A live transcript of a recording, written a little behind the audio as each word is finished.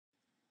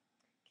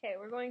Okay,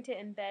 we're going to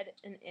embed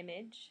an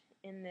image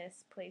in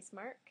this place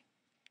mark.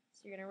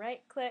 So you're going to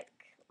right click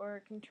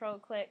or control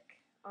click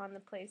on the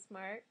place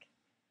mark,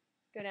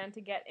 go down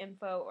to get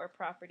info or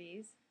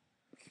properties.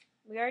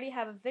 We already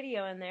have a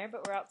video in there,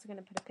 but we're also going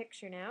to put a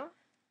picture now.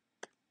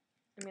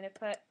 I'm going to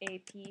put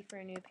AP for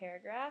a new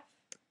paragraph,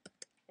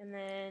 and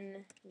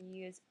then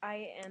use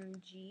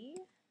img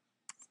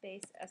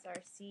space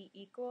src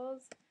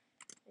equals,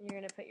 and you're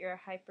going to put your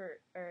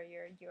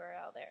your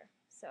URL there.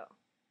 So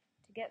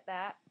to get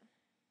that,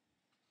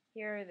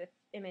 here are the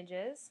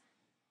images.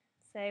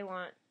 Say I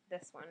want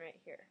this one right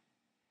here.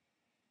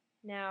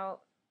 Now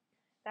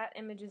that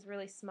image is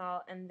really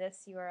small and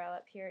this URL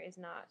up here is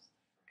not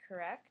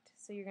correct,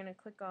 so you're going to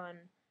click on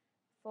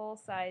full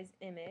size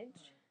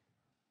image.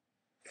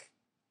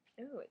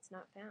 Ooh, it's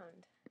not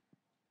found.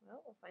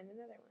 Well, we'll find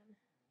another one.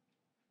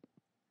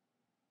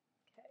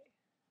 Okay,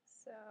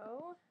 so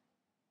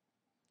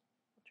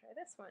we'll try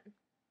this one.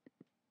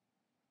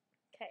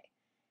 Okay,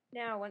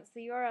 now once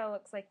the URL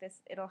looks like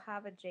this, it'll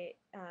have a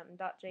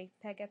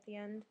 .jpeg at the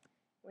end.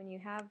 When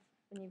you've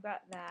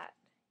got that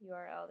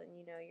URL, then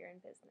you know you're in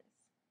business.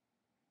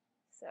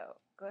 So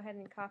go ahead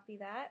and copy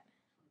that,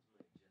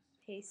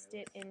 paste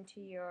it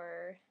into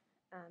your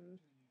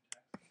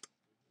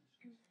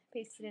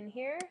paste it in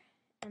here,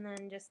 and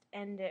then just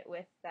end it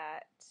with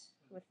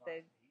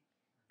the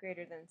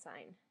greater than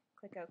sign.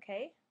 Click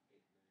OK.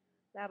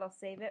 That'll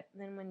save it.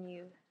 Then when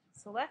you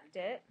select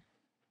it,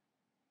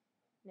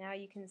 now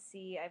you can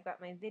see I've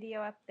got my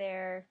video up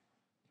there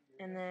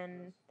and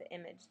then the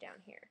image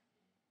down here.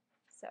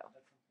 So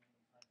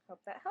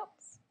hope that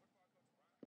helps.